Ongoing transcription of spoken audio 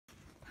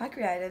Hi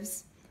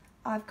creatives,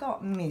 I've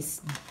got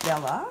Miss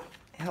Bella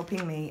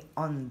helping me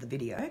on the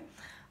video.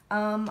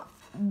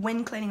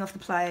 When cleaning off the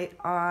plate,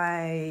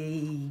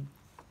 I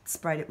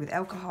sprayed it with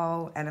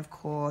alcohol and of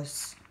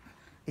course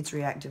it's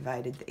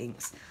reactivated the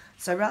inks.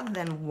 So rather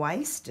than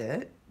waste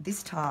it,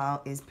 this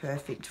tile is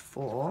perfect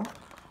for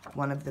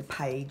one of the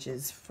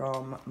pages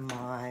from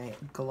my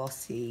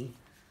glossy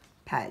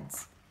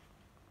pads.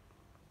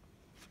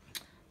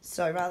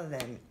 So rather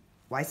than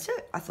waste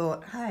it, I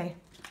thought, hey,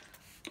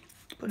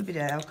 put a bit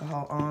of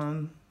alcohol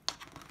on,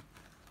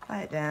 lay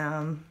it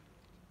down,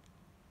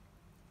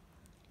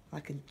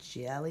 like a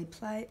jelly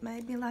plate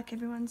maybe, like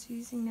everyone's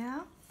using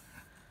now.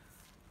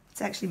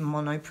 It's actually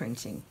mono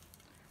printing.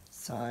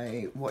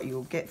 So what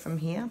you'll get from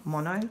here,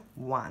 mono,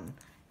 one.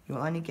 You'll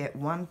only get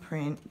one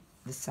print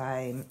the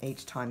same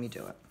each time you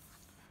do it.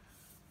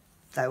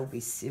 They will be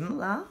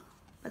similar,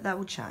 but they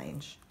will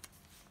change.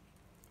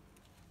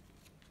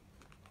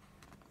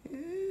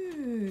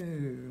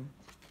 Ooh.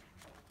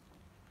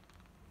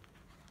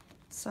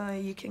 So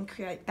you can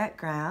create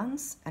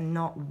backgrounds and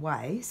not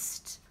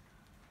waste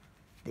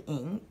the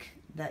ink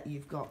that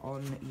you've got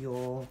on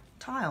your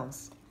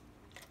tiles.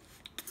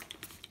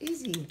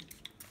 Easy.